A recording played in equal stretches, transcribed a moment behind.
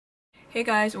Hey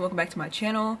guys, and welcome back to my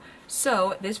channel.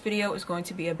 So this video is going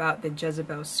to be about the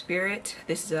Jezebel spirit.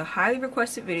 This is a highly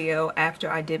requested video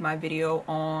after I did my video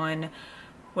on,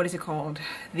 what is it called?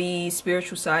 The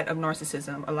spiritual side of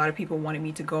narcissism. A lot of people wanted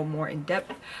me to go more in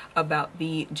depth about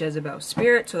the Jezebel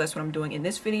spirit, so that's what I'm doing in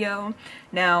this video.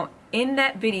 Now, in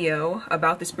that video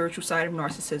about the spiritual side of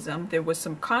narcissism, there was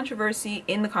some controversy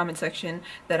in the comment section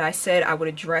that I said I would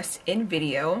address in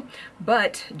video,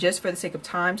 but just for the sake of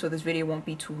time, so this video won't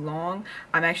be too long,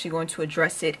 I'm actually going to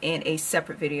address it in a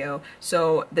separate video.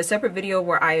 So the separate video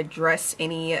where I address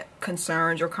any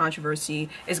concerns or controversy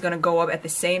is going to go up at the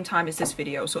same time as this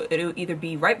video. So it'll either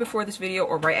be right before this video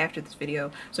or right after this video.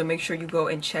 So make sure you go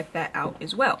and check that out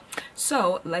as well.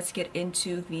 So let's get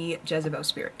into the Jezebel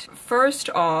spirit. First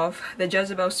off, the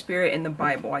Jezebel spirit in the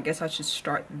Bible. I guess I should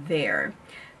start there.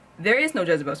 There is no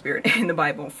Jezebel spirit in the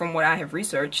Bible from what I have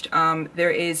researched.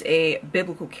 There is a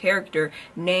biblical character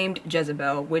named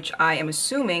Jezebel, which I am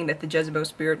assuming that the Jezebel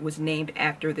spirit was named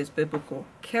after this biblical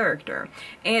character.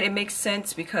 And it makes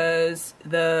sense because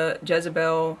the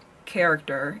Jezebel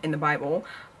character in the Bible,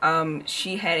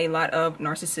 she had a lot of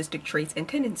narcissistic traits and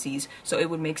tendencies, so it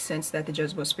would make sense that the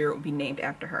Jezebel spirit would be named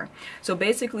after her. So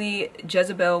basically,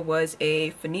 Jezebel was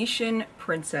a Phoenician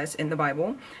princess in the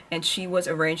Bible, and she was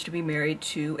arranged to be married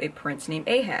to a prince named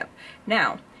Ahab.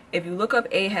 Now, if you look up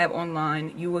Ahab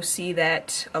online, you will see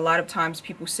that a lot of times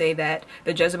people say that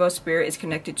the Jezebel spirit is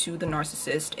connected to the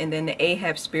narcissist, and then the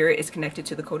Ahab spirit is connected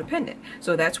to the codependent.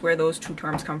 So that's where those two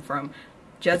terms come from.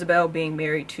 Jezebel being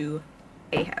married to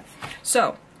Ahab.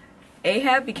 So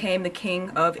Ahab became the king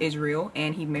of Israel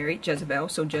and he married Jezebel,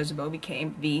 so Jezebel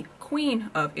became the queen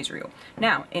of Israel.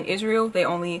 Now, in Israel, they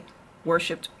only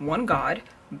worshipped one god,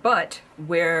 but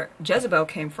where Jezebel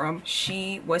came from,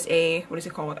 she was a, what is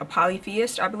it called? A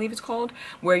polytheist, I believe it's called,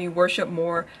 where you worship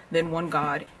more than one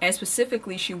god. And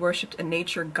specifically, she worshipped a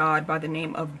nature god by the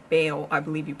name of Baal. I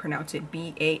believe you pronounce it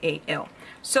B-A-A-L.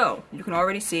 So you can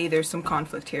already see there's some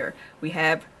conflict here. We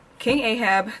have King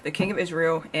Ahab, the king of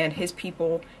Israel, and his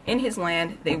people in his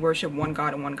land. They worship one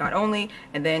god and one god only.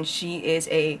 And then she is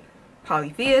a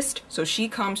polytheist, so she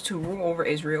comes to rule over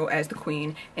Israel as the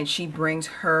queen, and she brings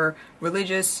her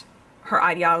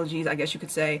ideologies, I guess you could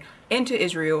say, into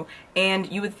Israel.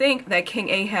 And you would think that King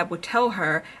Ahab would tell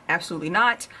her, absolutely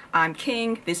not, I'm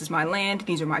king, this is my land,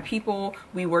 these are my people,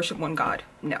 we worship one god.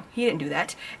 No, he didn't do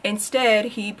that. Instead,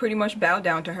 he pretty much bowed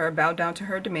down to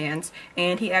her demands,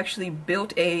 and he actually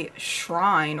built a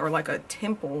shrine or like a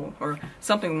temple or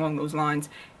something along those lines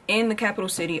in the capital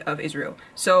city of Israel.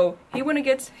 So he went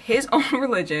against his own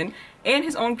religion and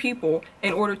his own people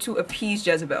in order to appease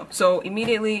Jezebel. So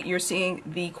immediately you're seeing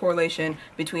the correlation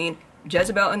between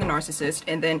Jezebel and the narcissist,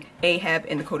 and then Ahab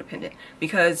and the codependent,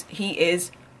 because he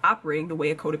is operating the way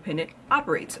a codependent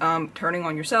operates, turning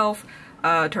on yourself,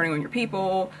 turning on your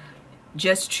people,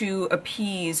 just to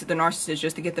appease the narcissist,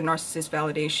 just to get the narcissist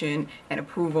validation and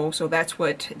approval. So that's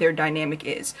what their dynamic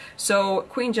is. So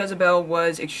Queen Jezebel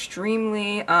was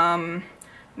extremely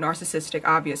narcissistic,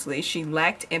 obviously. She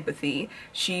lacked empathy.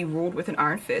 She ruled with an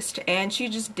iron fist, and she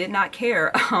just did not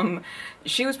care.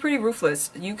 She was pretty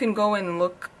ruthless. You can go and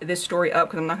look this story up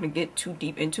because I'm not going to get too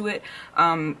deep into it.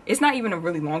 It's not even a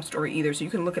really long story either, so you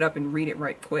can look it up and read it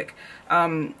right quick.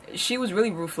 She was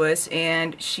really ruthless,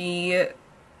 and she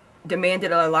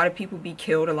demanded a lot of people be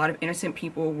killed. A lot of innocent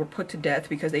people were put to death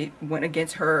because they went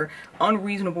against her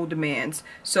unreasonable demands.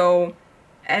 So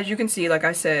as you can see, like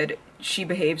I said, she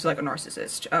behaves like a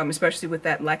narcissist, especially with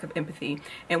that lack of empathy.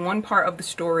 And one part of the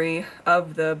story,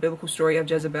 of the biblical story of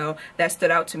Jezebel, that stood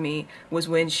out to me was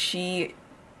when she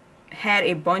had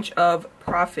a bunch of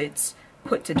prophets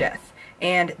put to death.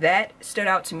 And that stood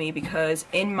out to me because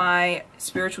in my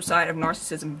spiritual side of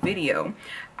narcissism video,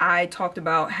 I talked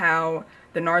about how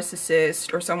the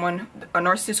narcissist, or a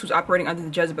narcissist who's operating under the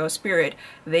Jezebel spirit,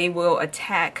 they will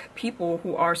attack people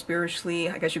who are spiritually,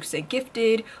 I guess you could say,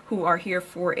 gifted, who are here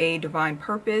for a divine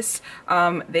purpose.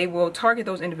 They will target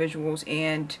those individuals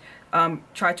and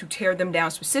try to tear them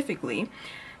down specifically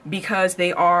because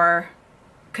they are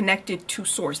connected to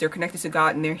source. They're connected to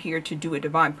God, and they're here to do a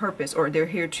divine purpose, or they're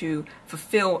here to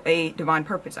fulfill a divine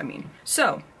purpose, I mean.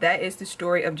 So that is the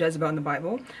story of Jezebel in the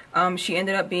Bible. She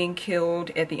ended up being killed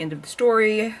at the end of the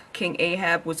story. King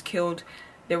Ahab was killed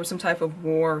there was some type of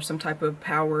war or some type of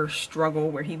power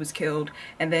struggle where he was killed,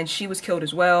 and then she was killed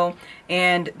as well.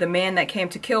 And the man that came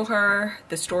to kill her,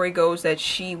 the story goes that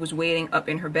she was waiting up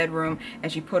in her bedroom,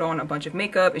 and she put on a bunch of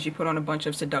makeup and she put on a bunch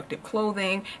of seductive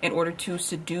clothing in order to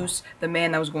seduce the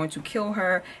man that was going to kill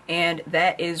her. And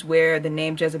that is where the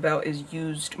name Jezebel is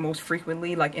used most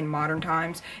frequently, like in modern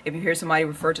times. If you hear somebody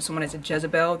refer to someone as a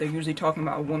Jezebel, they're usually talking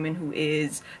about a woman who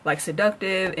is like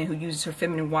seductive and who uses her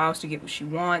feminine wiles to get what she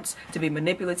wants, to be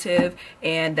manipulative.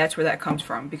 And that's where that comes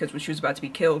from, because when she was about to be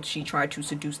killed, she tried to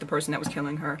seduce the person that was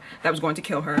killing her, that was going to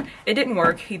kill her. It didn't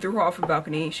work. He threw her off the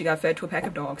balcony. She got fed to a pack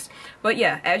of dogs. But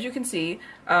yeah, as you can see,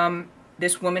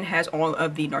 this woman has all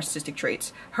of the narcissistic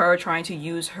traits. Her trying to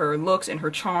use her looks and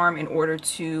her charm in order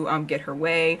to get her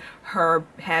way, her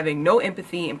having no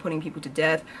empathy and putting people to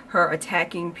death, her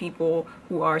attacking people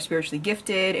who are spiritually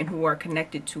gifted and who are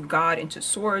connected to God and to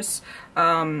Source,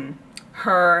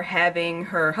 her having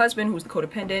her husband, who's the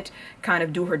codependent, kind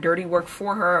of do her dirty work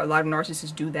for her. A lot of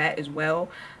narcissists do that as well.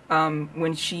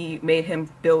 When she made him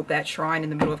build that shrine in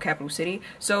the middle of Capital City.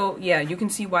 So yeah, you can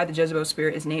see why the Jezebel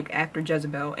spirit is named after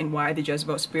Jezebel and why the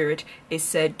Jezebel spirit is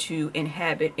said to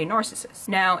inhabit a narcissist.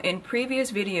 Now, in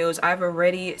previous videos, I've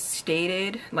already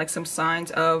stated like some signs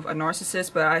of a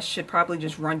narcissist, but I should probably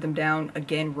just run them down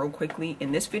again real quickly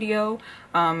in this video,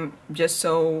 just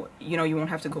so you know you won't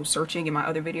have to go searching in my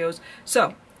other videos.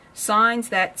 So, signs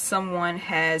that someone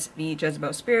has the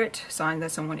Jezebel spirit, signs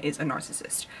that someone is a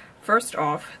narcissist. First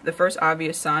off, the first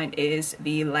obvious sign is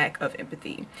the lack of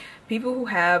empathy. People who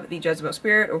have the Jezebel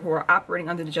spirit or who are operating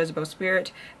under the Jezebel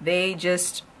spirit, they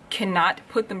just cannot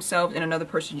put themselves in another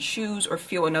person's shoes or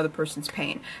feel another person's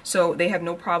pain. So they have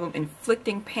no problem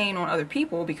inflicting pain on other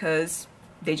people because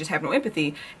they just have no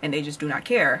empathy and they just do not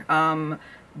care.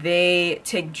 They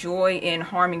take joy in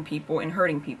harming people and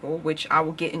hurting people, which I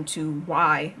will get into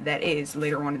why that is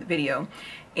later on in the video.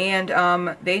 And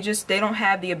they don't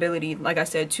have the ability, like I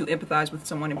said, to empathize with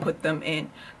someone and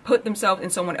put themselves in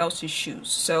someone else's shoes.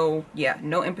 So yeah,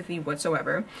 no empathy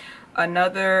whatsoever.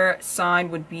 Another sign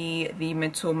would be the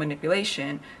mental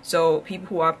manipulation. So people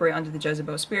who operate under the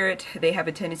Jezebel spirit, they have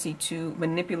a tendency to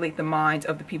manipulate the minds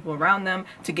of the people around them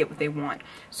to get what they want.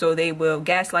 So they will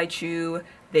gaslight you,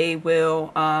 they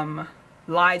will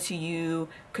lie to you,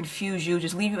 confuse you,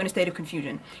 just leave you in a state of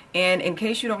confusion. And in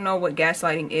case you don't know what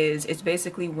gaslighting is, it's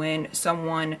basically when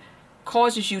someone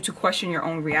causes you to question your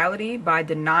own reality by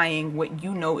denying what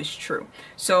you know is true.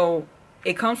 So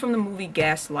it comes from the movie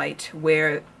Gaslight,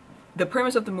 where the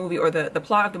premise of the movie, or the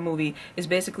plot of the movie, is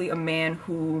basically a man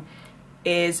who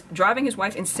is driving his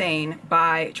wife insane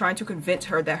by trying to convince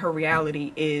her that her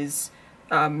reality is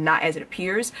not as it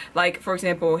appears. Like, for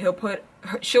example,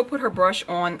 she'll put her brush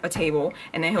on a table,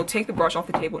 and then he'll take the brush off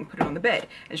the table and put it on the bed.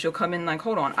 And she'll come in like,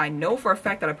 hold on, I know for a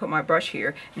fact that I put my brush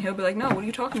here. And he'll be like, no, what are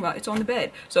you talking about? It's on the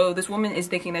bed. So this woman is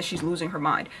thinking that she's losing her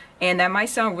mind. And that might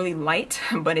sound really light,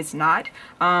 but it's not.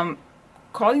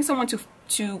 Causing someone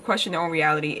to question their own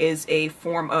reality is a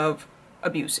form of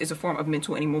abuse, is a form of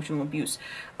mental and emotional abuse,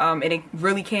 and it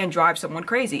really can drive someone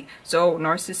crazy. So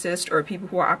narcissists, or people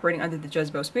who are operating under the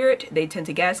Jezebel spirit, they tend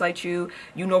to gaslight you.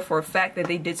 You know for a fact that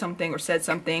they did something or said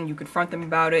something, you confront them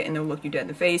about it, and they'll look you dead in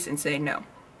the face and say, no,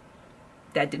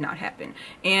 that did not happen.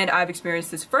 And I've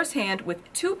experienced this firsthand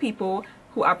with two people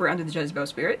who operate under the Jezebel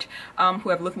spirit, who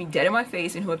have looked me dead in my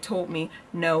face and who have told me,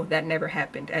 no, that never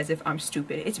happened, as if I'm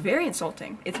stupid. It's very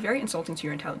insulting. It's very insulting to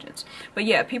your intelligence. But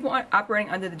yeah, people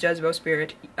operating under the Jezebel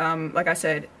spirit, like I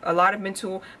said, a lot of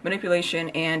mental manipulation,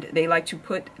 and they like to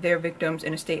put their victims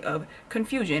in a state of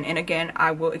confusion. And again,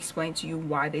 I will explain to you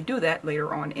why they do that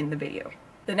later on in the video.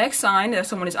 The next sign that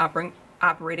someone is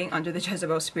operating under the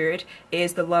Jezebel spirit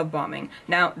is the love bombing.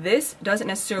 Now, this doesn't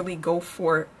necessarily go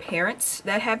for parents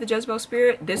that have the Jezebel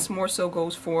spirit. This more so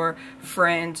goes for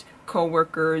friends,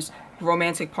 co-workers,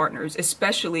 romantic partners,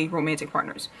 especially romantic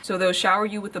partners. So they'll shower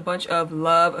you with a bunch of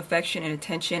love, affection, and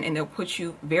attention, and they'll put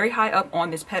you very high up on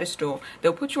this pedestal.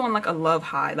 They'll put you on like a love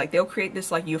high. Like, they'll create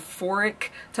this like euphoric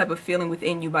type of feeling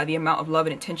within you by the amount of love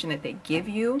and attention that they give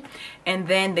you. And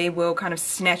then they will kind of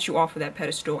snatch you off of that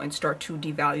pedestal and start to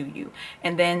devalue you.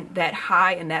 And then that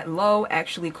high and that low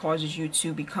actually causes you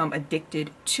to become addicted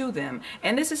to them.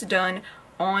 And this is done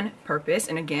on purpose.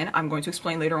 And again, I'm going to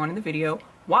explain later on in the video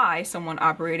why someone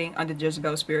operating under the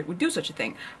Jezebel spirit would do such a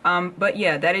thing. But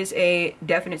yeah, that is a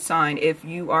definite sign. If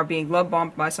you are being love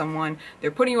bombed by someone,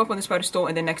 they're putting you up on this pedestal,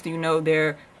 and then next thing you know,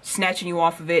 they're snatching you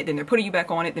off of it, then they're putting you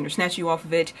back on it, then they're snatching you off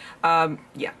of it.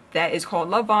 Yeah, that is called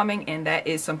love bombing, and that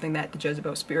is something that the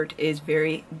Jezebel spirit is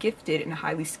very gifted and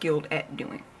highly skilled at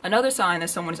doing. Another sign that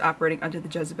someone is operating under the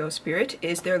Jezebel spirit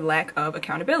is their lack of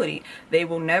accountability. They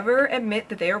will never admit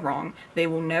that they are wrong. They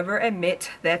will never admit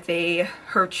that they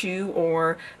hurt you,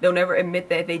 or they'll never admit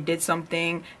that they did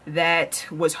something that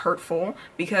was hurtful,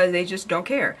 because they just don't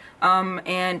care.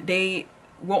 And they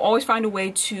will always find a way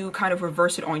to kind of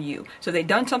reverse it on you. So they've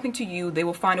done something to you, they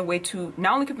will find a way to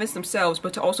not only convince themselves,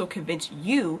 but to also convince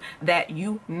you that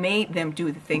you made them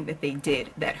do the thing that they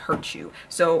did that hurt you.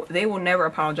 So they will never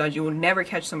apologize. You will never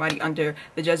catch somebody under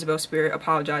the Jezebel spirit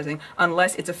apologizing,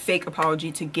 unless it's a fake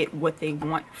apology to get what they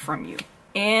want from you.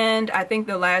 And I think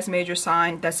the last major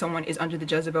sign that someone is under the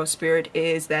Jezebel spirit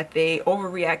is that they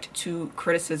overreact to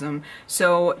criticism.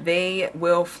 So they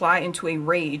will fly into a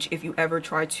rage if you ever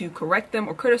try to correct them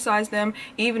or criticize them.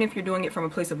 Even if you're doing it from a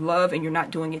place of love and you're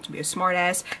not doing it to be a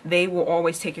smartass, they will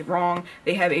always take it wrong.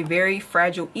 They have a very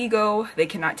fragile ego. They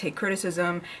cannot take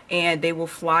criticism, and they will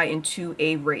fly into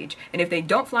a rage. And if they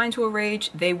don't fly into a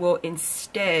rage, they will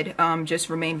instead just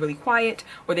remain really quiet,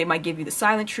 or they might give you the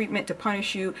silent treatment to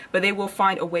punish you, but they will find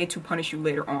a way to punish you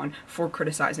later on for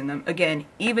criticizing them. Again,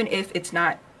 even if it's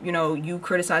not, you know, you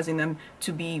criticizing them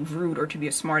to be rude or to be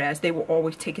a smartass, they will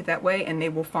always take it that way, and they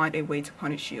will find a way to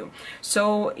punish you.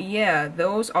 So yeah,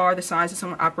 those are the signs that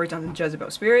someone operates under the Jezebel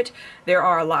spirit. There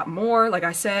are a lot more. Like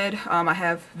I said, I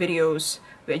have videos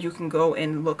that you can go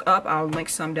and look up. I'll link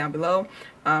some down below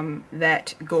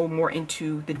that go more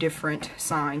into the different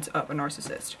signs of a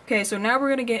narcissist. Okay, so now we're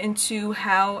going to get into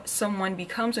how someone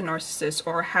becomes a narcissist,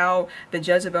 or how the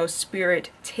Jezebel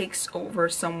spirit takes over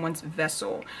someone's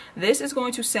vessel. This is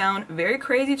going to sound very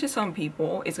crazy to some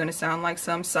people. It's going to sound like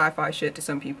some sci-fi shit to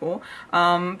some people,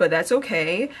 but that's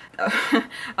okay.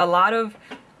 A lot of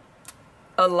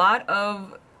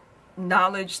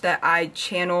knowledge that I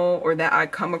channel or that I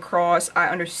come across, I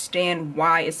understand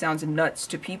why it sounds nuts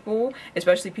to people,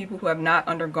 especially people who have not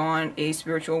undergone a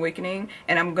spiritual awakening.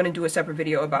 And I'm going to do a separate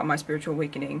video about my spiritual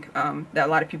awakening that a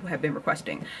lot of people have been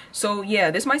requesting. So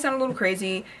yeah, this might sound a little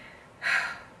crazy.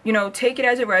 You know, take it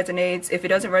as it resonates. If it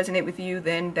doesn't resonate with you,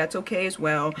 then that's okay as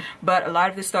well. But a lot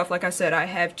of this stuff, like I said, I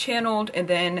have channeled, and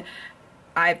then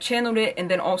I've channeled it and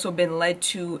then also been led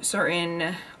to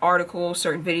certain articles,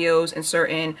 certain videos, and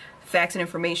certain facts and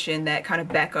information that kind of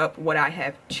back up what I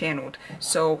have channeled.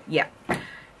 So yeah,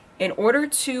 in order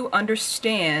to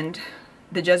understand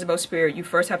the Jezebel spirit, you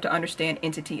first have to understand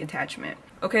entity attachment.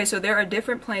 Okay, so there are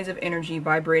different planes of energy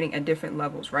vibrating at different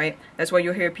levels, right? That's why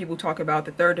you'll hear people talk about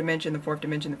the third dimension, the fourth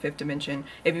dimension, the fifth dimension.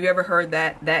 If you've ever heard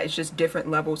that, that is just different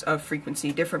levels of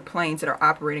frequency, different planes that are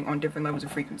operating on different levels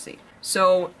of frequency.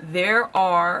 So there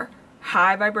are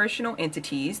high vibrational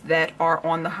entities that are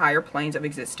on the higher planes of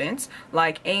existence,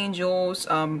 like angels,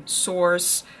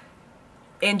 source,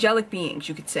 angelic beings,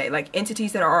 you could say, like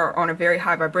entities that are on a very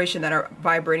high vibration, that are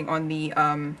vibrating on the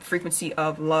frequency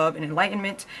of love and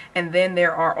enlightenment. And then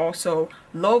there are also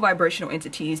low vibrational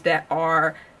entities that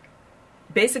are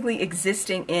basically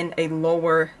existing in a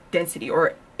lower density,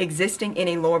 or existing in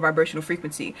a lower vibrational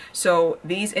frequency. So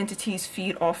these entities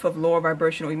feed off of lower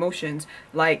vibrational emotions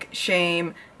like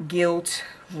shame, guilt,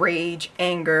 rage,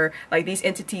 anger. Like these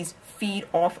entities feed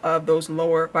off of those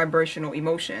lower vibrational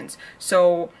emotions.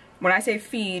 So when I say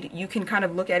feed, you can kind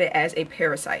of look at it as a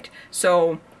parasite.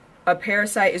 So a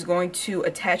parasite is going to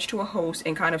attach to a host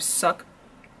and kind of suck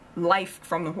life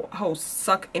from the host,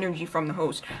 suck energy from the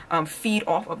host, feed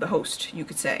off of the host, you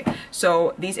could say.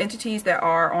 So these entities that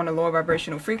are on a lower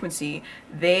vibrational frequency,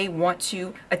 they want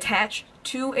to attach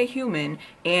to a human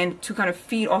and to kind of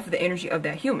feed off of the energy of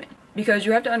that human. Because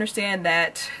you have to understand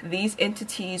that these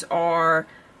entities are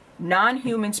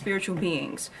non-human spiritual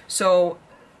beings. So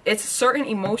it's certain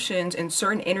emotions and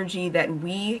certain energy that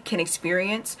we can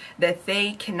experience that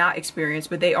they cannot experience,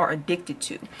 but they are addicted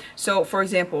to. So for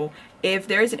example, if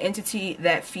there is an entity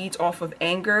that feeds off of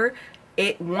anger,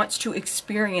 it wants to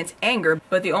experience anger,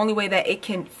 but the only way that it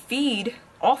can feed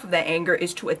off of that anger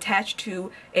is to attach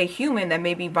to a human that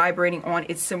may be vibrating on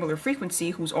its similar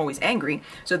frequency, who's always angry.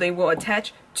 So they will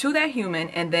attach to that human,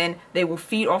 and then they will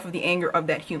feed off of the anger of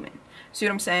that human. See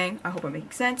what I'm saying? I hope I'm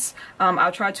making sense.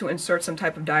 I'll try to insert some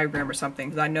type of diagram or something,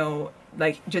 because I know,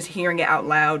 like, just hearing it out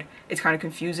loud, it's kind of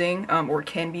confusing, or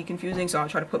can be confusing, so I'll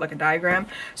try to put like a diagram.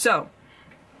 So,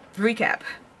 recap.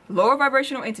 Lower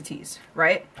vibrational entities,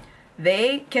 right?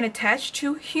 They can attach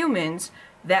to humans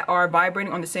that are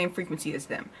vibrating on the same frequency as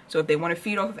them. So if they want to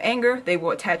feed off of anger, they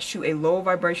will attach to a low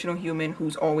vibrational human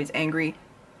who's always angry,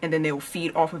 and then they will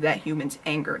feed off of that human's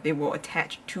anger. They will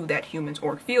attach to that human's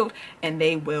auric field, and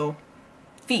they will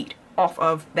feed off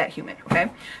of that human, okay?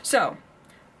 So,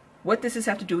 what does this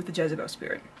have to do with the Jezebel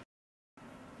spirit?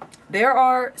 There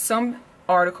are some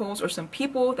articles or some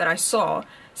people that I saw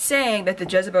saying that the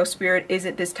Jezebel spirit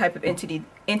isn't this type of entity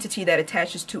that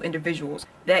attaches to individuals,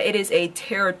 that it is a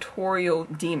territorial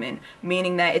demon,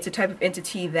 meaning that it's a type of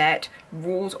entity that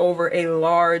rules over a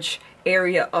large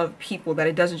area of people, that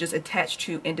it doesn't just attach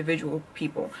to individual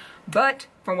people. But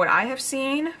from what I have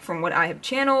seen, from what I have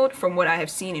channeled, from what I have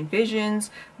seen in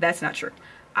visions, that's not true.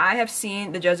 I have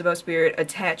seen the Jezebel spirit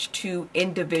attached to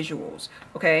individuals,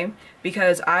 okay?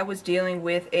 Because I was dealing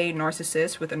with a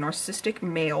narcissist, with a narcissistic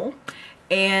male,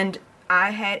 and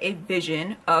I had a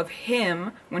vision of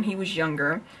him when he was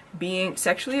younger being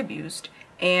sexually abused,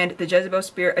 and the Jezebel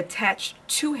spirit attached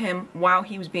to him while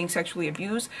he was being sexually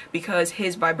abused because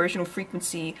his vibrational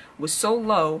frequency was so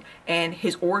low and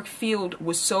his auric field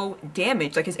was so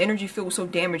damaged, like his energy field was so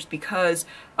damaged because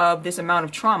of this amount of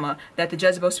trauma, that the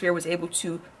Jezebel spirit was able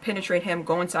to penetrate him,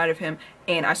 go inside of him,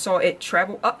 and I saw it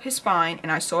travel up his spine,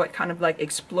 and I saw it kind of like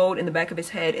explode in the back of his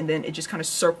head, and then it just kind of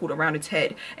circled around its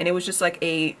head, and it was just like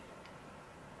a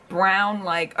brown,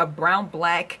 like a brown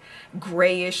black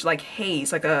grayish like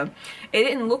haze, like it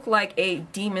didn't look like a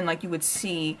demon like you would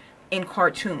see in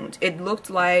cartoons. It looked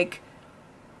like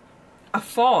a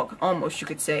fog, almost, you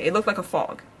could say. It looked like a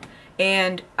fog,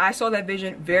 and I saw that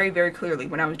vision very, very clearly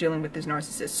when I was dealing with this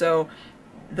narcissist. So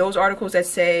those articles that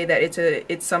say that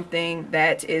it's something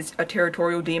that is a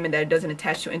territorial demon, that it doesn't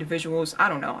attach to individuals, I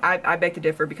don't know. I beg to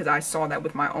differ, because I saw that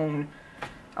with my own,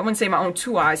 I wouldn't say my own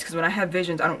two eyes, because when I have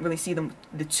visions, I don't really see them,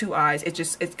 the two eyes.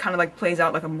 It kind of like plays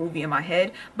out like a movie in my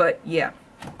head. But yeah,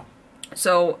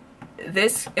 so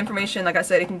this information, like I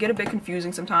said, it can get a bit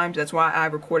confusing sometimes. That's why I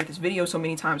recorded this video so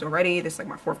many times already. This is like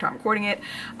my 4th time recording it.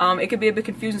 It can be a bit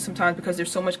confusing sometimes because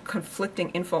there's so much conflicting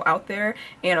info out there,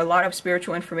 and a lot of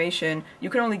spiritual information,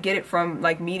 you can only get it from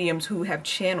like mediums who have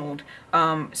channeled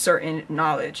certain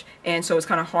knowledge, and so it's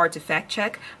kind of hard to fact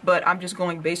check, but I'm just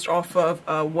going based off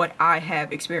of what I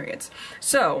have experienced.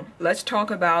 So let's talk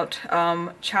about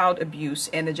child abuse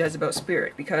and the Jezebel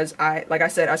spirit, because like I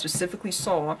said, I specifically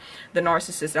saw the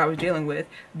narcissist that I was dealing with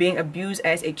being abused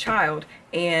as a child,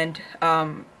 and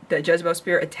the Jezebel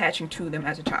spirit attaching to them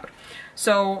as a child.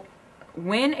 So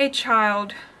when a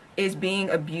child is being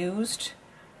abused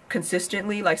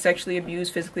consistently, like sexually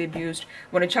abused, physically abused,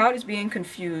 when a child is being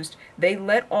confused, they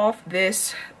let off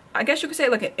this, I guess you could say,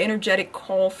 like an energetic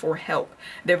call for help.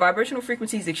 Their vibrational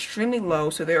frequency is extremely low,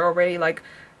 so they're already like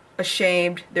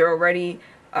ashamed, they're already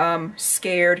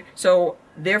scared, so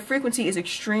their frequency is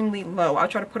extremely low. I'll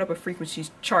try to put up a frequency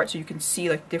chart so you can see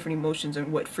like different emotions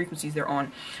and what frequencies they're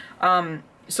on.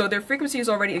 So their frequency is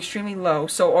already extremely low,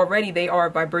 so already they are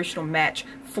a vibrational match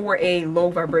for a low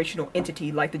vibrational entity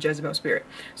like the Jezebel spirit.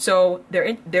 So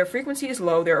their frequency is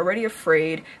low, they're already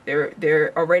afraid,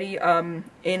 they're already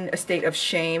in a state of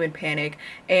shame and panic,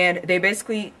 and they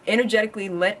basically energetically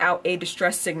let out a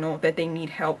distress signal that they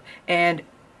need help. And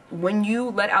when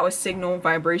you let out a signal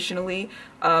vibrationally,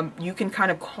 you can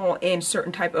kind of call in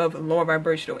certain type of lower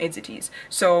vibrational entities.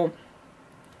 So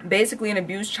basically an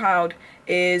abused child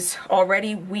is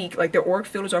already weak, like their auric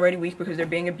field is already weak because they're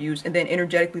being abused, and then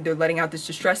energetically they're letting out this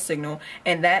distress signal,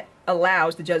 and that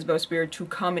allows the Jezebel spirit to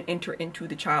come and enter into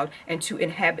the child and to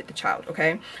inhabit the child,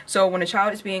 okay? So when a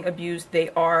child is being abused, they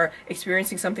are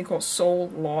experiencing something called soul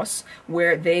loss,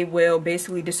 where they will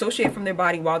basically dissociate from their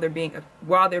body while they're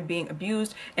being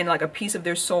abused, and like a piece of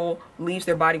their soul leaves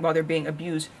their body while they're being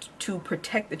abused to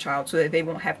protect the child so that they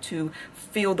won't have to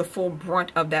feel the full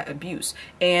brunt of that abuse.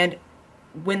 And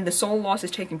when the soul loss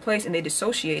is taking place and they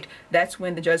dissociate, that's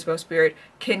when the Jezebel spirit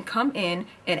can come in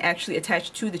and actually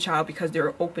attach to the child, because there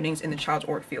are openings in the child's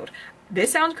auric field. This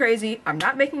sounds crazy. I'm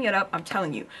not making it up. I'm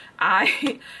telling you.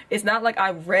 It's not like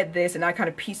I read this and I kind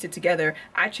of pieced it together.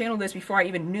 I channeled this before I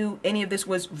even knew any of this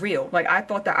was real. Like, I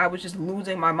thought that I was just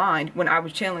losing my mind when I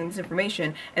was channeling this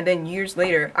information, and then years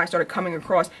later I started coming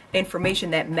across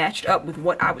information that matched up with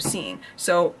what I was seeing.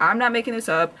 So I'm not making this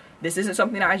up. This isn't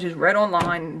something I just read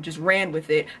online and just ran with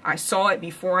it. I saw it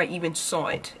before I even saw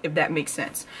it, if that makes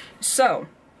sense. So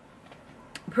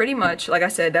pretty much, like I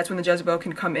said, that's when the Jezebel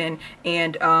can come in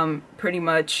and pretty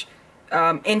much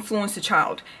influence the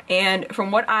child. And from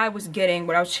what I was getting,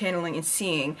 what I was channeling and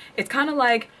seeing, it's kind of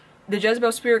like the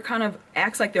Jezebel spirit kind of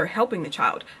acts like they're helping the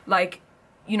child. Like,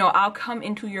 you know, I'll come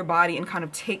into your body and kind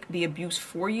of take the abuse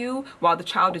for you while the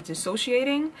child is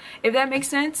dissociating, if that makes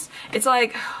sense. It's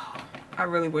like, I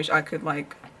really wish I could,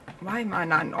 like, why am I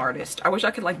not an artist? I wish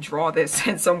I could like draw this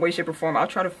in some way, shape, or form. I'll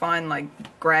try to find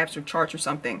like graphs or charts or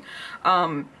something.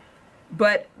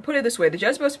 But put it this way, the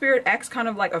Jezebel spirit acts kind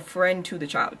of like a friend to the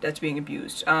child that's being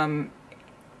abused.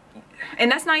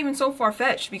 and that's not even so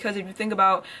far-fetched, because if you think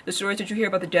about the stories that you hear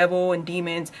about the devil and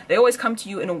demons, they always come to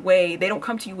you in a way, they don't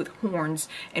come to you with horns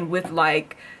and with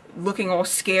like looking all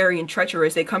scary and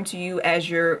treacherous. They come to you as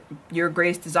your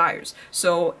greatest desires.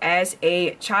 So as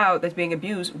a child that's being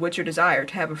abused, what's your desire?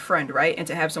 To have a friend, right? And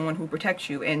to have someone who protects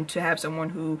you, and to have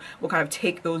someone who will kind of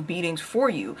take those beatings for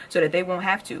you so that they won't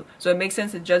have to. So it makes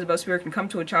sense that Jezebel spirit can come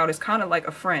to a child as kind of like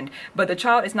a friend, but the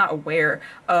child is not aware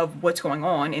of what's going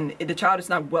on, and the child is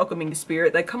not welcoming the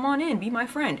spirit like, come on in, be my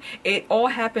friend. It all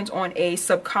happens on a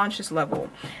subconscious level.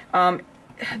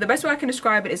 The best way I can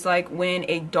describe it is like when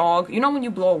a dog, you know when you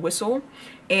blow a whistle,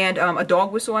 and a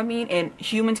dog whistle I mean, and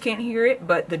humans can't hear it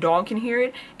but the dog can hear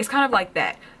it. It's kind of like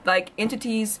that. Like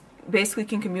entities basically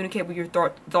can communicate with your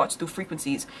thoughts through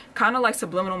frequencies, kind of like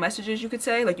subliminal messages, you could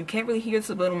say. Like you can't really hear the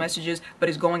subliminal messages, but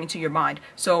it's going into your mind.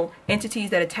 So entities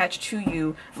that attach to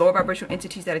you, lower vibrational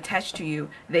entities that attach to you,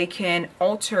 they can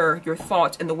alter your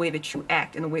thoughts in the way that you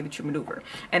act, in the way that you maneuver.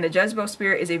 And the Jezebel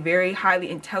spirit is a very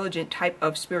highly intelligent type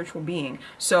of spiritual being.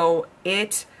 So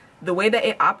the way that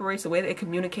it operates, the way that it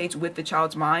communicates with the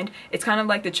child's mind, it's kind of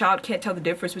like the child can't tell the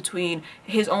difference between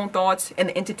his own thoughts and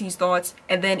the entity's thoughts,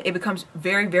 and then it becomes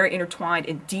very, very intertwined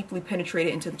and deeply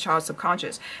penetrated into the child's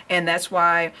subconscious. And that's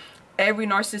why every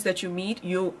narcissist that you meet,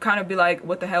 you'll kind of be like,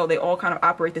 what the hell? They all kind of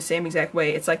operate the same exact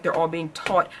way. It's like they're all being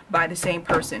taught by the same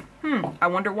person. I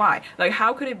wonder why. Like,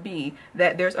 how could it be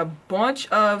that there's a bunch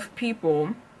of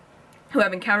people who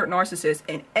have encountered narcissists,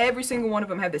 and every single one of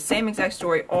them have the same exact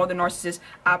story? All the narcissists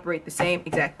operate the same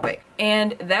exact way.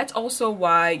 And that's also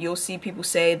why you'll see people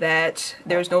say that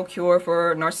there's no cure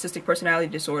for narcissistic personality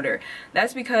disorder.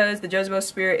 That's because the Jezebel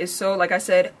spirit is so, like I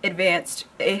said, advanced.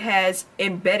 It has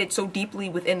embedded so deeply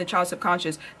within the child's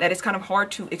subconscious that it's kind of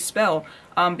hard to expel,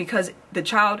 because the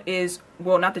child is,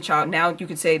 well, not the child, now you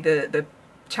could say the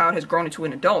child has grown into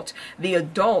an adult. The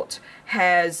adult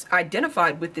has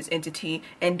identified with this entity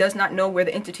and does not know where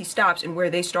the entity stops and where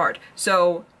they start.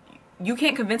 So you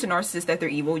can't convince a narcissist that they're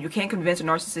evil. You can't convince a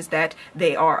narcissist that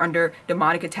they are under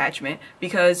demonic attachment,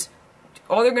 because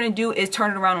all they're going to do is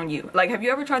turn it around on you. Like, have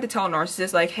you ever tried to tell a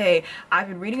narcissist, like, hey, I've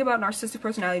been reading about narcissistic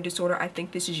personality disorder, I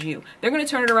think this is you? They're going to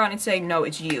turn it around and say, no,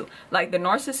 it's you. Like the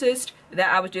narcissist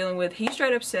that I was dealing with, he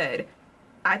straight up said,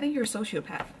 I think you're a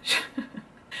sociopath.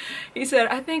 He said,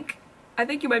 I think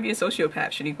you might be a sociopath,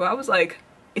 Shaniqua. I was like,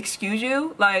 excuse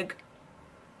you? Like,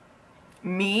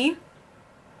 me?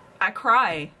 I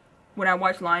cry when I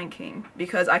watch Lion King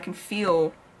because I can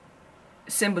feel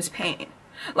Simba's pain.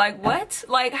 Like, what?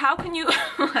 Like, how can you,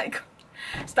 like,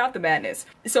 stop the madness.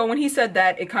 So when he said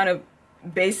that, it kind of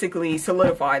basically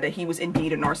solidified that he was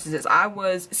indeed a narcissist. I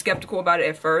was skeptical about it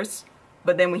at first,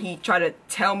 but then when he tried to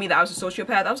tell me that I was a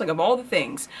sociopath, I was like, of all the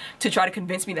things to try to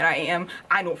convince me that I am,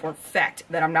 I know for a fact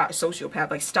that I'm not a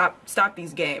sociopath. Like, stop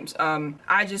these games.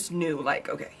 I just knew, like,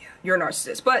 okay, yeah, you're a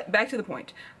narcissist. But back to the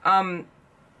point.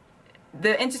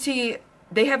 The entity,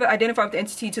 they have identified with the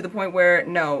entity to the point where,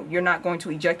 no, you're not going to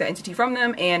eject that entity from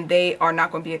them, and they are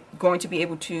not going to be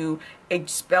able to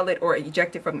expel it or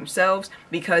eject it from themselves,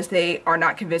 because they are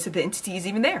not convinced that the entity is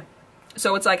even there.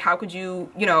 So it's like, how could you,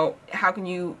 how can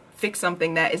you fix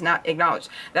something that is not acknowledged?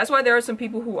 That's why there are some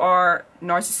people who are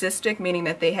narcissistic, meaning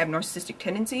that they have narcissistic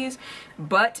tendencies,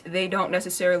 but they don't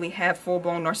necessarily have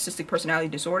full-blown narcissistic personality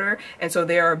disorder, and so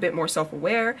they are a bit more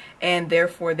self-aware, and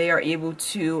therefore they are able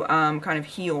to kind of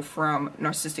heal from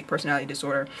narcissistic personality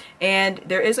disorder. And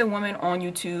there is a woman on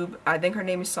YouTube, I think her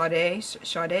name is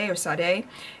Sade,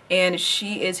 and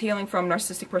she is healing from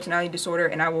narcissistic personality disorder,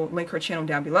 and I will link her channel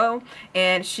down below.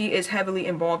 And she is heavily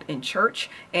involved in church,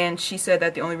 and she said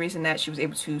that the only reason that she was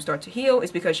able to start to heal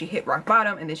is because she hit rock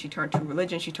bottom, and then she turned to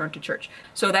religion, she turned to church.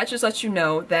 So that just lets you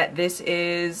know that this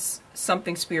is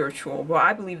something spiritual. Well,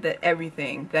 I believe that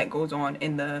everything that goes on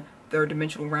in the third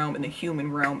dimensional realm, in the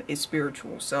human realm, is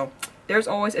spiritual. So there's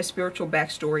always a spiritual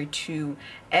backstory to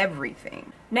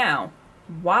everything. Now,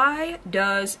 why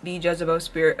does the Jezebel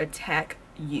spirit attack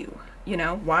you?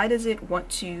 Why does it want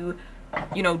to,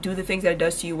 do the things that it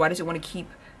does to you? Why does it want to keep,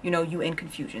 you in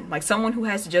confusion? Like someone who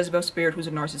has the Jezebel spirit, who's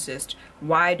a narcissist,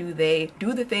 why do they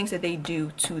do the things that they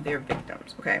do to their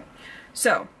victims? Okay,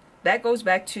 so that goes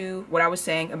back to what I was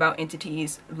saying about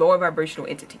entities, lower vibrational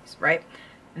entities, right?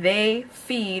 They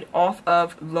feed off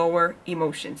of lower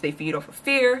emotions. They feed off of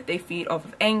fear, they feed off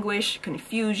of anguish,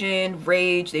 confusion,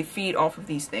 rage. They feed off of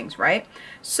these things, right?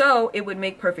 So it would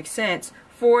make perfect sense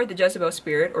for the Jezebel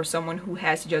spirit, or someone who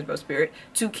has the Jezebel spirit,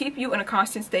 to keep you in a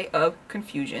constant state of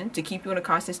confusion, to keep you in a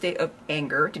constant state of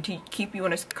anger, to keep you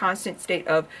in a constant state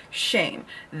of shame.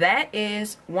 That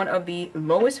is one of the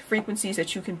lowest frequencies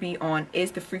that you can be on,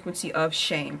 is the frequency of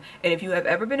shame. And if you have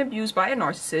ever been abused by a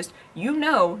narcissist, you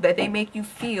know that they make you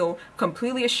feel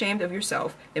completely ashamed of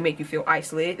yourself. They make you feel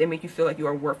isolated. They make you feel like you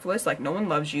are worthless, like no one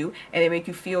loves you, and they make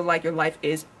you feel like your life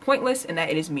is pointless and that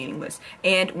it is meaningless.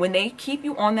 And when they keep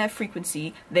you on that frequency,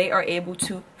 they are able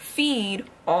to feed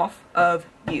off of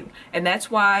you. And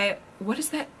that's why, what is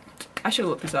that? I should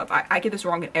look this up. I get this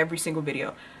wrong in every single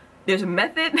video. There's a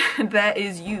method that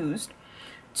is used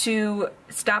to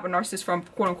stop a narcissist from,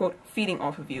 quote unquote, feeding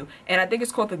off of you. And I think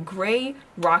it's called the gray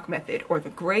rock method, or the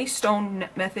gray stone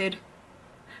method,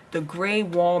 the gray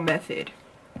wall method.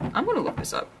 I'm gonna look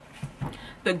this up.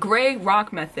 The gray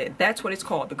rock method, that's what it's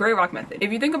called, the gray rock method.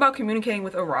 If you think about communicating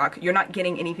with a rock, you're not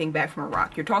getting anything back from a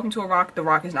rock. You're talking to a rock, the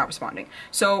rock is not responding.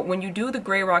 So when you do the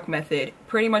gray rock method,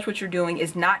 pretty much what you're doing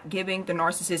is not giving the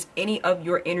narcissist any of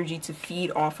your energy to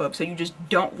feed off of. So you just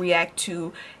don't react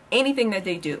to anything that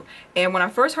they do. And when I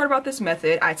first heard about this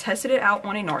method, I tested it out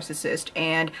on a narcissist,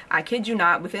 and I kid you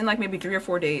not, within like maybe 3 or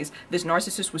 4 days, this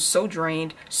narcissist was so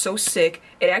drained, so sick,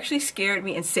 it actually scared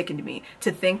me and sickened me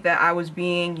to think that I was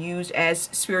being used as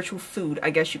spiritual food, I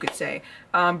guess you could say.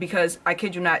 Because I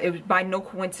kid you not, it was by no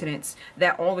coincidence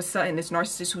that all of a sudden this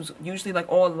narcissist, who's usually like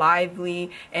all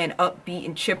lively and upbeat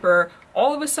and chipper,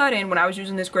 all of a sudden when I was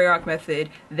using this gray rock method,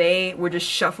 they were just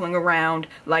shuffling around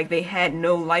like they had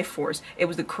no life force. It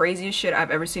was the craziest shit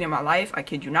I've ever seen in my life, I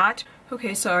kid you not.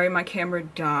 Okay, sorry, my camera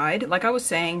died. Like I was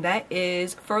saying, that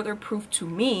is further proof to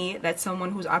me that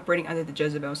someone who's operating under the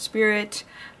Jezebel spirit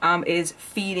is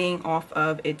feeding off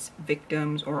of its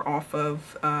victims, or off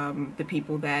of the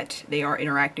people that they are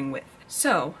interacting with.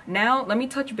 So now let me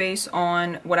touch base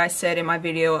on what I said in my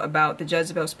video about the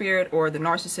Jezebel spirit, or the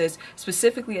narcissist,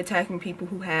 specifically attacking people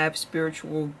who have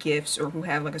spiritual gifts, or who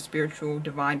have like a spiritual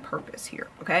divine purpose here,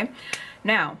 okay?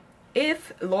 Now,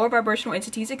 if lower vibrational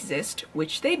entities exist,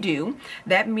 which they do,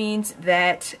 that means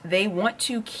that they want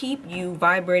to keep you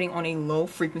vibrating on a low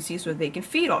frequency so that they can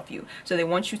feed off you. So they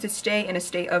want you to stay in a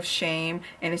state of shame,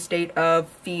 in a state of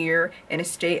fear, in a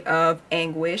state of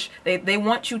anguish. They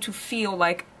want you to feel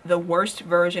like the worst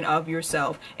version of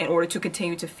yourself in order to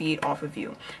continue to feed off of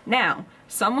you. Now,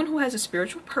 someone who has a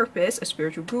spiritual purpose, a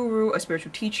spiritual guru, a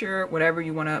spiritual teacher, whatever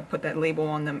you want to put that label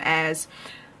on them as,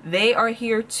 they are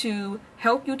here to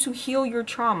help you to heal your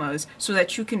traumas so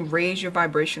that you can raise your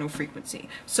vibrational frequency.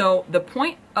 So the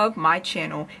point of my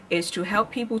channel is to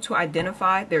help people to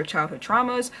identify their childhood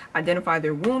traumas, identify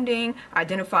their wounding,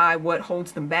 identify what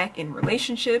holds them back in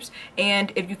relationships.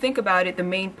 And if you think about it, the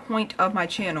main point of my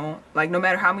channel, like no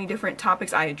matter how many different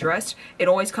topics I address, it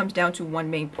always comes down to one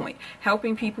main point: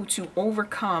 helping people to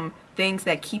overcome things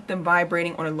that keep them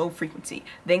vibrating on a low frequency,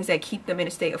 things that keep them in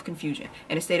a state of confusion,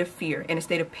 in a state of fear, in a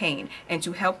state of pain, and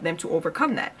to help them to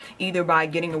overcome that, either by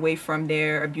getting away from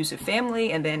their abusive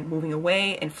family and then moving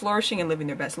away and flourishing and living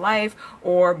their best life,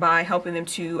 or by helping them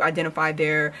to identify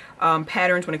their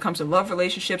patterns when it comes to love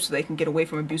relationships so they can get away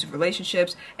from abusive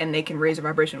relationships and they can raise a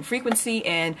vibrational frequency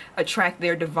and attract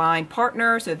their divine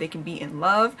partner so that they can be in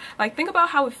love. Like, think about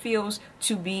how it feels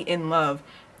to be in love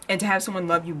and to have someone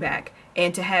love you back,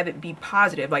 and to have it be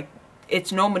positive. Like,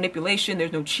 it's no manipulation,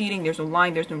 there's no cheating, there's no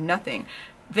lying, there's no nothing.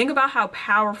 Think about how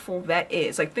powerful that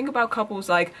is. Like, think about couples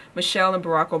like Michelle and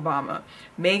Barack Obama,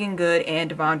 Megan Good and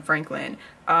Devon Franklin,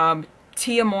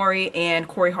 Tia Mowry and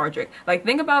Corey Hardrick. Like,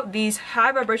 think about these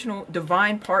high vibrational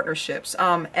divine partnerships,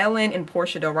 Ellen and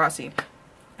Portia Del Rossi.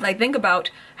 Like, think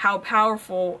about how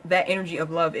powerful that energy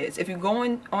of love is. If you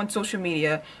go on social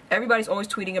media, everybody's always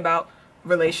tweeting about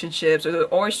relationships, or they're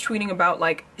always tweeting about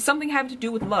like something having to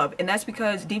do with love, and that's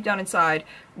because deep down inside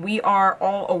we are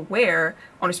all aware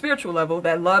on a spiritual level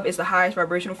that love is the highest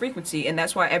vibrational frequency, and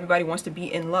that's why everybody wants to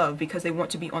be in love, because they want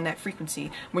to be on that frequency.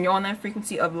 When you're on that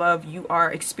frequency of love, you are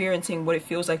experiencing what it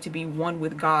feels like to be one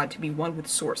with God, to be one with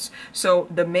Source. So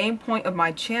the main point of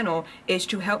my channel is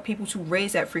to help people to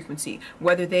raise that frequency,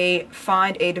 whether they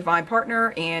find a divine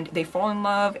partner and they fall in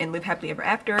love and live happily ever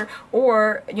after,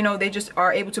 or, you know, they just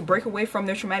are able to break away from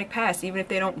their traumatic past. Even if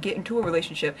they don't get into a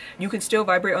relationship, you can still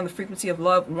vibrate on the frequency of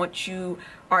love once you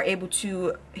are able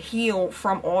to heal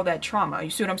from all that trauma. You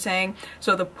see what I'm saying?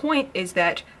 So the point is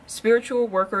that spiritual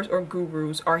workers or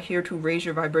gurus are here to raise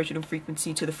your vibrational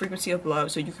frequency to the frequency of love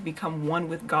so you can become one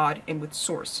with God and with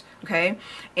Source, okay?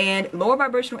 And lower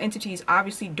vibrational entities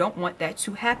obviously don't want that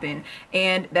to happen,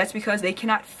 and that's because they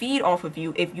cannot feed off of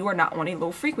you if you are not on a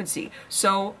low frequency.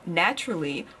 So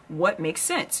naturally, what makes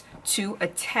sense? To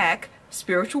attack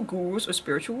spiritual gurus or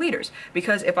spiritual leaders.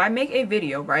 Because if I make a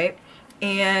video, right,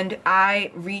 and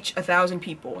I reach 1,000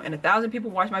 people and 1,000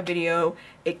 people watch my video,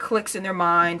 it clicks in their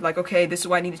mind like, okay, this is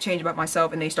what I need to change about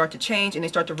myself, and they start to change and they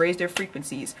start to raise their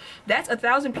frequencies. That's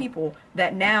 1,000 people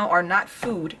that now are not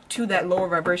food to that lower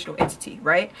vibrational entity,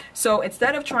 right? So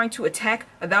instead of trying to attack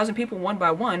 1,000 people one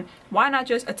by one, why not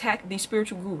just attack the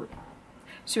spiritual guru?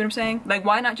 See what I'm saying? Like,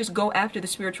 why not just go after the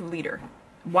spiritual leader?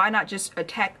 Why not just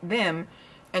attack them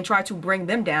and try to bring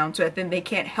them down so that then they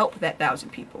can't help that 1,000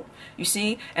 people? You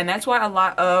see? And that's why a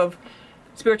lot of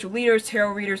spiritual leaders,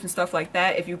 tarot readers and stuff like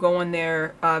that, if you go on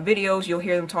their videos, you'll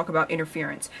hear them talk about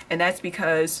interference. And that's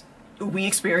because we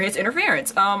experience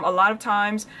interference. A lot of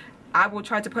times I will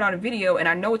try to put out a video and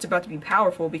I know it's about to be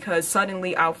powerful because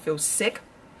suddenly I'll feel sick.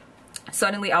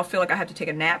 Suddenly I'll feel like I have to take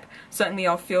a nap. Suddenly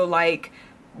I'll feel like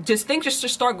things just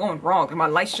start going wrong, and my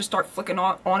lights just start flicking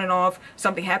on and off.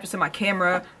 Something happens to my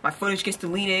camera, my footage gets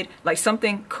deleted, like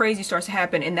something crazy starts to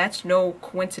happen, and that's no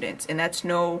coincidence, and that's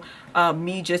no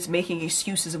me just making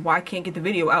excuses of why I can't get the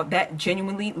video out. That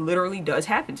genuinely, literally does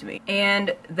happen to me.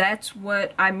 And that's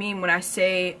what I mean when I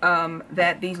say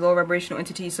that these low vibrational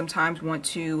entities sometimes want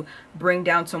to bring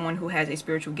down someone who has a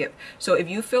spiritual gift. So if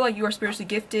you feel like you are spiritually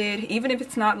gifted, even if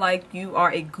it's not like you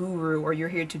are a guru or you're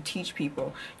here to teach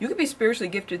people, you could be spiritually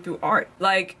gifted through art.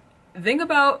 Like, think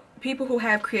about people who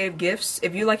have creative gifts.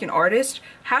 If you're like an artist,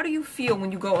 how do you feel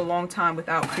when you go a long time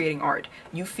without creating art?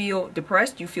 You feel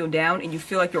depressed, you feel down, and you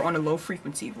feel like you're on a low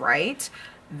frequency, right?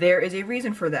 There is a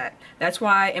reason for that. That's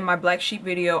why in my Black Sheep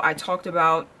video, I talked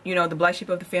about, you know, the Black Sheep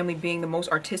of the family being the most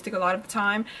artistic a lot of the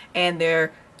time, and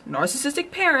their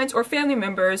narcissistic parents or family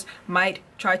members might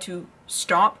try to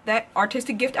stomp that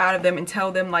artistic gift out of them and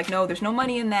tell them like, no, there's no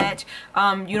money in that,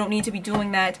 you don't need to be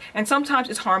doing that. And sometimes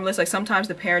it's harmless, like sometimes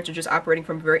the parents are just operating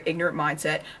from a very ignorant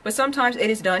mindset, but sometimes it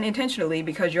is done intentionally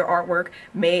because your artwork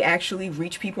may actually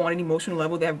reach people on an emotional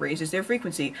level that raises their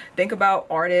frequency. Think about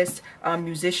artists,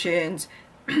 musicians,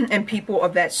 and people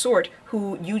of that sort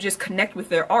who you just connect with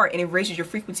their art and it raises your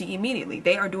frequency immediately.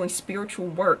 They are doing spiritual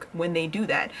work when they do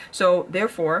that. So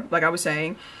therefore, like I was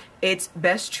saying, it's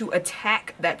best to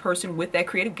attack that person with that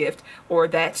creative gift or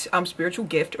that spiritual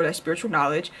gift or that spiritual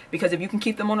knowledge, because if you can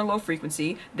keep them on a low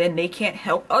frequency, then they can't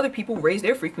help other people raise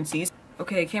their frequencies.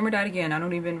 Okay, camera died again. I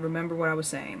don't even remember what I was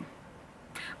saying.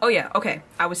 Oh yeah, okay.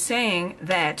 I was saying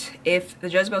that if the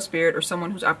Jezebel spirit or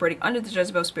someone who's operating under the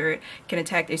Jezebel spirit can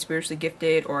attack a spiritually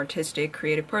gifted or artistic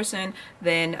creative person,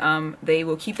 then they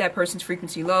will keep that person's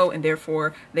frequency low, and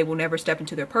therefore they will never step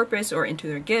into their purpose or into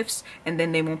their gifts, and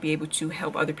then they won't be able to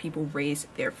help other people raise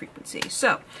their frequency.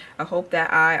 So I hope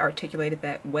that I articulated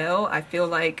that well. I feel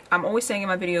like I'm always saying in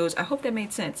my videos, I hope that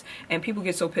made sense, and people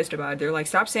get so pissed about it. They're like,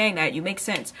 stop saying that, you make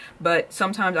sense. But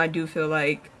sometimes I do feel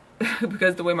like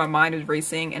because the way my mind is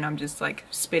racing and I'm just like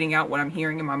spitting out what I'm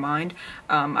hearing in my mind,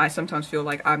 I sometimes feel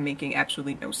like I'm making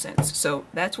absolutely no sense. So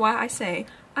that's why I say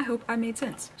I hope I made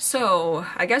sense. So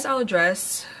I guess I'll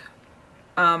address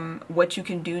what you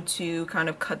can do to kind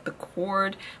of cut the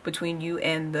cord between you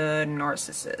and the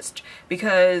narcissist,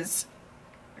 because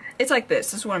it's like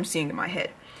this is what I'm seeing in my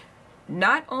head.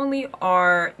 Not only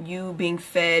are you being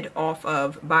fed off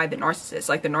of by the narcissist,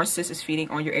 like the narcissist is feeding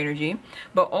on your energy,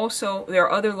 but also there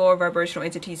are other lower vibrational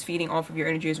entities feeding off of your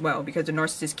energy as well, because the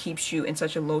narcissist keeps you in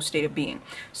such a low state of being.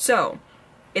 So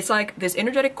it's like this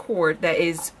energetic cord that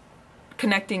is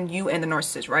connecting you and the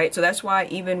narcissist, right? So that's why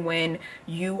even when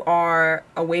you are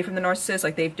away from the narcissist,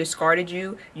 like they've discarded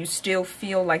you, you still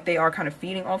feel like they are kind of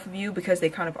feeding off of you, because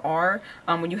they kind of are.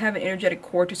 When you have an energetic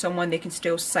cord to someone, they can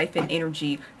still siphon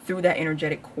energy through that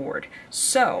energetic cord.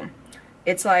 So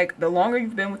it's like the longer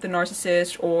you've been with the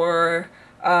narcissist, or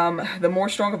the more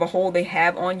strong of a hold they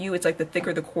have on you, it's like the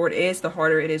thicker the cord is, the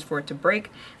harder it is for it to break,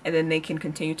 and then they can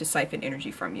continue to siphon energy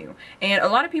from you. And a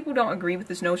lot of people don't agree with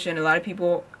this notion. A lot of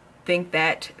people think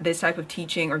that this type of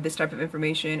teaching or this type of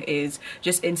information is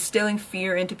just instilling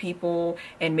fear into people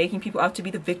and making people out to be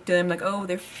the victim, like, oh,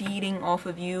 they're feeding off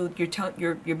of you.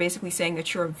 You're basically saying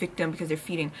that you're a victim because they're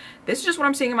feeding. This is just what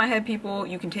I'm saying in my head, people.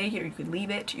 You can take it or you can leave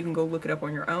it. You can go look it up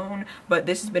on your own, but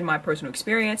this has been my personal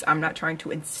experience. I'm not trying to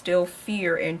instill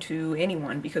fear into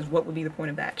anyone, because what would be the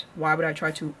point of that? Why would I try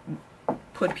to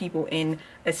put people in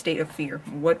a state of fear?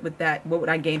 What would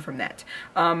I gain from that?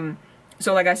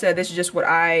 So like I said, this is just what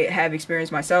I have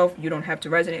experienced myself. You don't have to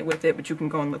resonate with it, but you can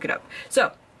go and look it up.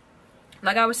 So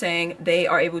like I was saying, they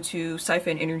are able to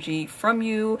siphon energy from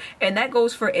you, and that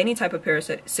goes for any type of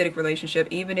parasitic relationship,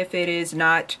 even if it is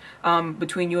not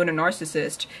between you and a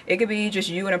narcissist. It could be just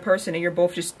you and a person and you're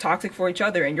both just toxic for each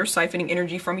other and you're siphoning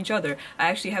energy from each other. I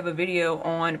actually have a video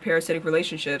on parasitic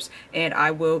relationships, and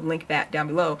I will link that down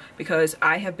below, because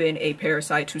I have been a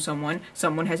parasite to someone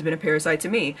has been a parasite to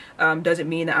me. Doesn't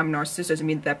mean that I'm a narcissist, doesn't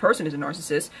mean that that person is a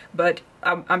narcissist, but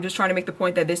I'm just trying to make the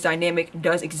point that this dynamic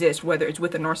does exist, whether it's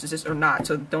with a narcissist or not.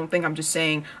 So don't think I'm just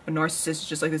saying a narcissist is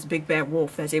just like this big bad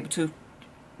wolf that's able to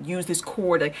use this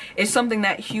cord. Like, it's something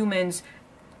that humans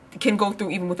can go through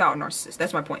even without a narcissist.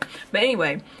 That's my point. But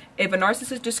anyway, if a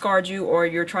narcissist discards you, or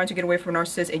you're trying to get away from a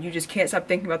narcissist and you just can't stop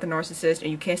thinking about the narcissist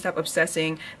and you can't stop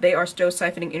obsessing, they are still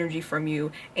siphoning energy from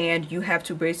you, and you have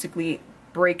to basically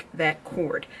break that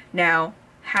cord. Now,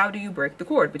 how do you break the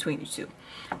cord between you two?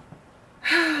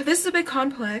 This is a bit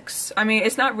complex. I mean,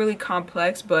 it's not really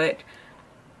complex, but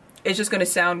it's just going to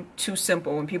sound too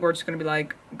simple and people are just going to be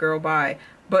like, girl, bye.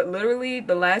 But literally,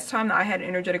 the last time that I had an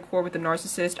energetic cord with a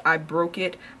narcissist, I broke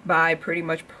it by pretty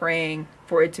much praying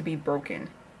for it to be broken.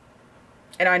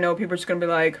 And I know people are just going to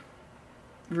be like,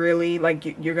 really? Like,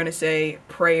 you're going to say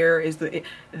prayer is the...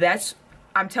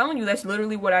 I'm telling you, that's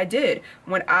literally what I did.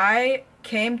 When I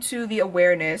came to the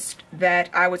awareness that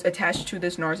I was attached to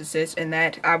this narcissist and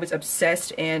that I was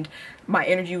obsessed and my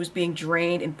energy was being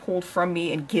drained and pulled from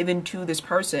me and given to this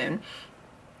person,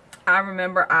 I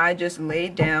remember I just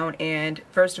laid down, and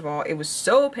first of all, it was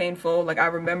so painful. Like, I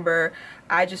remember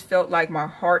I just felt like my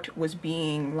heart was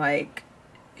being like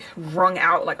wrung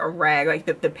out like a rag. Like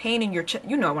the pain in your chest,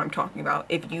 you know what I'm talking about.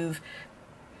 If you've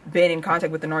been in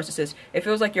contact with the narcissist, it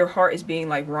feels like your heart is being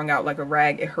like wrung out like a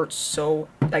rag. It hurts so,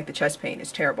 like the chest pain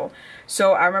is terrible.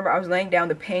 So I remember I was laying down,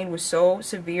 the pain was so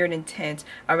severe and intense.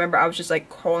 I remember I was just like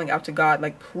calling out to God,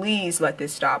 like, please let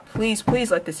this stop, please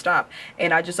let this stop.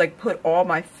 And I just like put all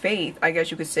my faith, I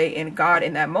guess you could say, in God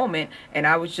in that moment. And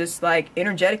I was just like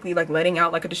energetically like letting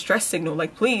out like a distress signal,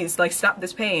 like, please, like, stop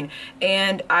this pain.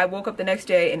 And I woke up the next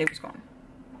day and it was gone.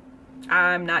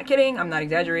 I'm not kidding, I'm not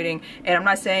exaggerating, and I'm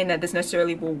not saying that this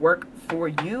necessarily will work for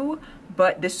you,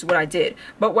 but this is what I did.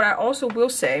 But what I also will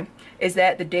say is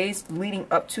that the days leading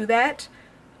up to that,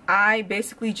 I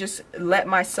basically just let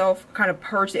myself kind of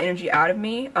purge the energy out of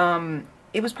me.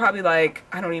 It was probably like,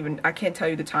 I can't tell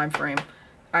you the time frame.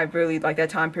 I really, like, that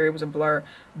time period was a blur.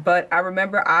 But I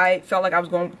remember I felt like I was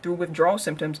going through withdrawal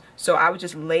symptoms, so I would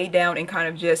just lay down and kind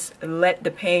of just let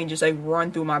the pain just like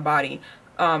run through my body.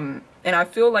 And I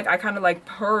feel like I kind of like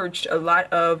purged a lot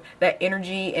of that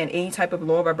energy and any type of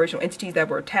lower vibrational entities that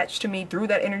were attached to me through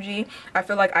that energy. I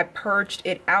feel like I purged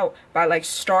it out by like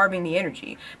starving the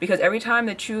energy, because every time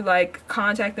that you like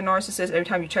contact the narcissist, every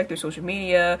time you check their social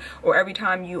media, or every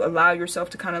time you allow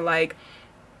yourself to kind of like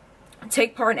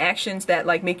take part in actions that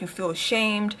like make you feel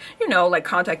ashamed, you know, like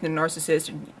contacting the narcissist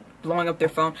and blowing up their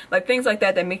phone, like things like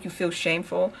that that make you feel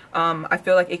shameful, I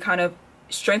feel like it kind of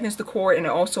strengthens the cord, and it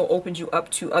also opens you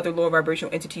up to other lower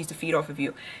vibrational entities to feed off of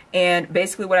you. And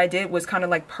basically what I did was kind of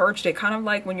like purged it, kind of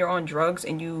like when you're on drugs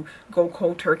and you go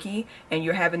cold turkey and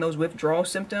you're having those withdrawal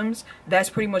symptoms. That's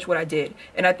pretty much what I did.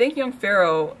 And I think Young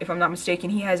Pharaoh, if I'm not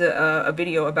mistaken, he has a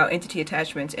video about entity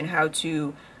attachments and how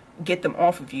to get them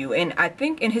off of you. And I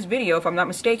think in his video, if I'm not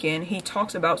mistaken, he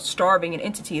talks about starving an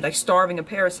entity, like starving a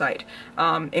parasite,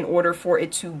 in order for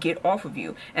it to get off of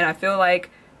you. And I feel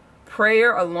like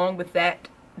prayer, along with that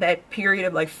period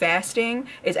of like fasting,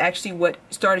 is actually what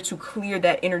started to clear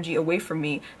that energy away from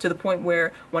me, to the point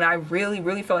where when I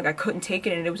really felt like I couldn't take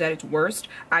it and it was at its worst,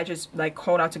 I just like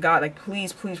called out to God, like,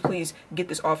 please get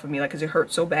this off of me, like, because it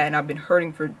hurts so bad and I've been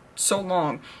hurting for so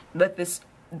long.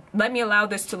 Let me allow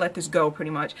this to let this go,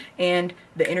 pretty much. And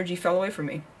the energy fell away from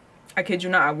me. I kid you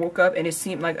not, I woke up and it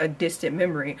seemed like a distant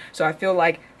memory. So I feel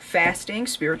like fasting,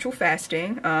 spiritual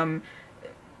fasting,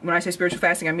 when I say spiritual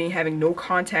fasting, I mean having no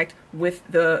contact with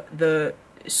the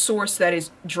source that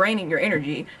is draining your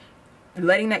energy,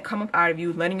 letting that come up out of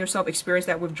you, letting yourself experience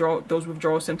that those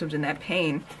withdrawal symptoms and that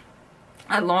pain,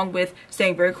 along with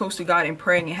staying very close to God and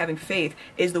praying and having faith,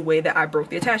 is the way that I broke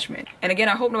the attachment. And again,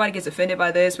 I hope nobody gets offended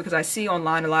by this, because I see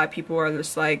online a lot of people are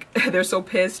just like, they're so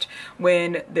pissed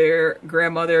when their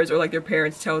grandmothers or like their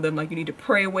parents tell them like, you need to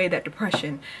pray away that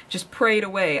depression. Just pray it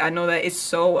away. I know that it's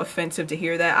so offensive to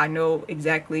hear that. I know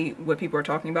exactly what people are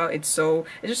talking about. It's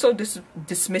just so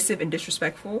dismissive and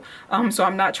disrespectful. So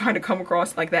I'm not trying to come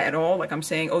across like that at all. Like I'm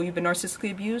saying, oh, you've been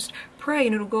narcissistically abused? Pray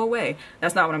and it'll go away.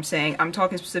 That's not what I'm saying. I'm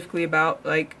talking specifically about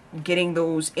like getting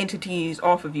those entities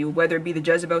off of you, whether it be the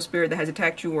Jezebel spirit that has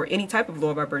attacked you or any type of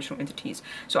lower vibrational entities.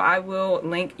 So I will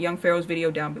link Young Pharaoh's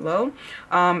video down below.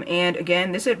 And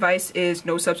again, this advice is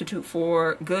no substitute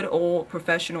for good old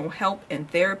professional help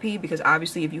and therapy, because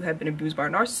obviously if you have been abused by a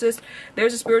narcissist,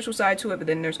 there's a spiritual side to it, but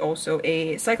then there's also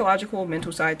a psychological,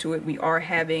 mental side to it. We are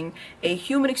having a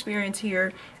human experience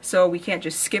here, so we can't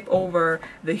just skip over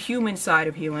the human side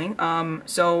of healing.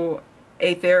 So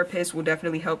a therapist will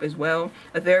definitely help as well.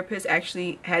 A therapist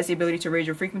actually has the ability to raise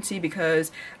your frequency,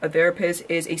 because a therapist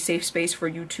is a safe space for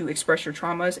you to express your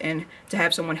traumas and to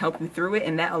have someone help you through it,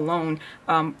 and that alone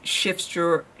shifts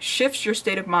your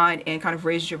state of mind and kind of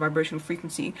raises your vibrational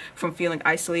frequency from feeling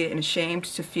isolated and ashamed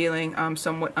to feeling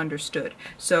somewhat understood.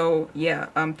 So yeah,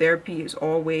 therapy is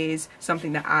always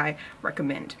something that I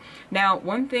recommend. Now,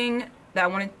 one thing that I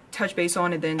want to touch base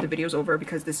on, and then the video's over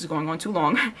because this is going on too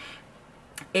long,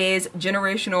 is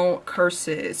generational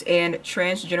curses and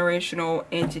transgenerational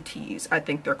entities, I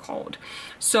think they're called.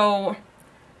 So,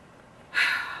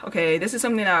 okay, this is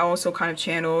something that I also kind of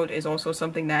channeled, is also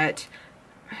something that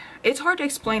it's hard to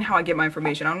explain how I get my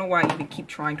information. I don't know why I even keep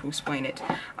trying to explain it.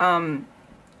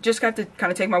 Just have to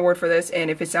kind of take my word for this, and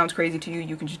if it sounds crazy to you,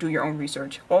 you can just do your own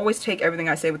research. Always take everything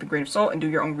I say with a grain of salt and do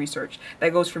your own research. That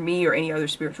goes for me or any other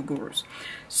spiritual gurus.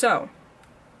 So,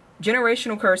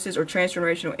 generational curses or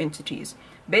transgenerational entities.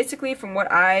 Basically, from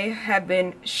what I have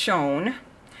been shown,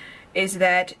 is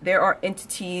that there are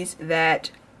entities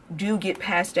that do get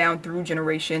passed down through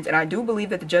generations, and I do believe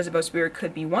that the Jezebel spirit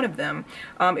could be one of them.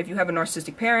 If you have a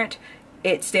narcissistic parent,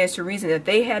 it stands to reason that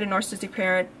they had a narcissistic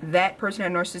parent, that person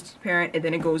had a narcissistic parent, and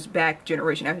then it goes back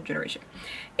generation after generation.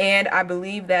 And I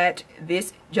believe that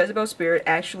this Jezebel spirit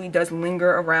actually does linger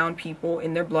around people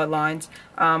in their bloodlines.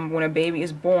 When a baby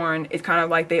is born, it's kind of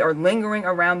like they are lingering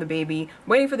around the baby,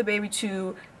 waiting for the baby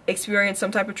to experience some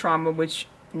type of trauma, which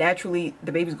naturally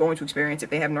the baby's going to experience if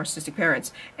they have narcissistic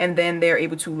parents, and then they're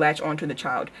able to latch onto the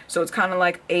child. So it's kind of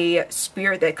like a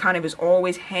spirit that kind of is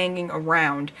always hanging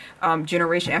around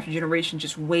generation after generation,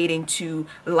 just waiting to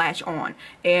latch on.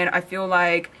 And I feel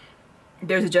like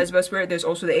there's a Jezebel spirit, there's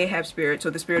also the Ahab spirit, so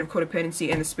the spirit of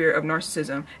codependency and the spirit of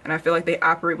narcissism, and I feel like they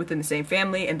operate within the same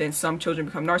family, and then some children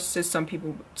become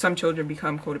narcissists, some children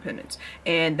become codependents,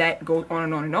 and that goes on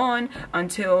and on and on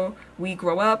until we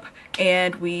grow up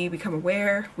and we become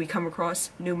aware, we come across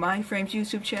New Mind Frames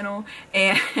YouTube channel,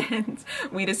 and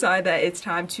we decide that it's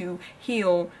time to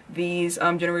heal these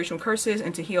generational curses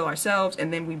and to heal ourselves,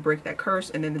 and then we break that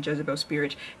curse, and then the Jezebel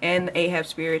spirit and the Ahab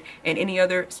spirit and any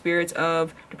other spirits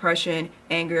of depression,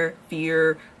 anger,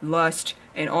 fear, lust,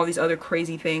 and all these other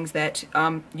crazy things that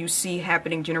you see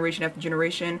happening generation after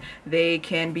generation, they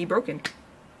can be broken.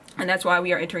 And that's why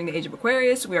we are entering the age of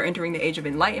Aquarius. We are entering the age of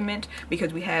enlightenment,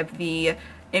 because we have the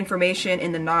information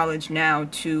and the knowledge now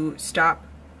to stop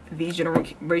these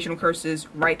generational curses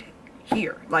right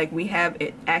here. Like, we have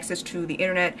access to the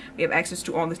internet, we have access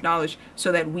to all this knowledge,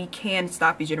 so that we can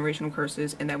stop these generational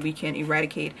curses and that we can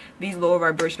eradicate these lower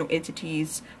vibrational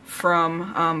entities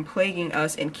from plaguing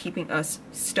us and keeping us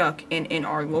stuck in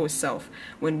our lowest self,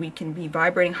 when we can be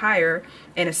vibrating higher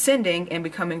and ascending and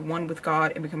becoming one with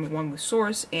God and becoming one with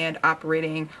Source and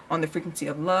operating on the frequency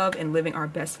of love and living our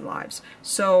best lives.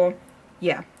 So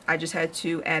yeah, I just had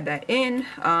to add that in.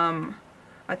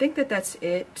 I think that that's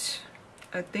it.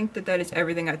 I think that that is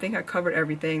everything. I think I covered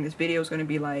everything. This video is going to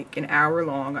be like an hour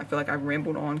long. I feel like I've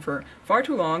rambled on for far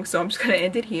too long, so I'm just going to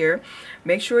end it here.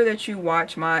 Make sure that you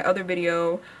watch my other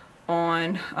video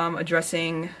on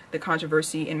addressing the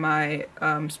controversy in my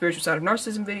spiritual side of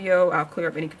narcissism video. I'll clear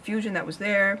up any confusion that was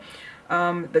there.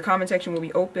 The comment section will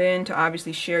be open to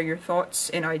obviously share your thoughts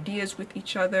and ideas with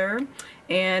each other.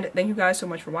 And thank you guys so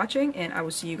much for watching, and I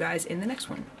will see you guys in the next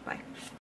one. Bye.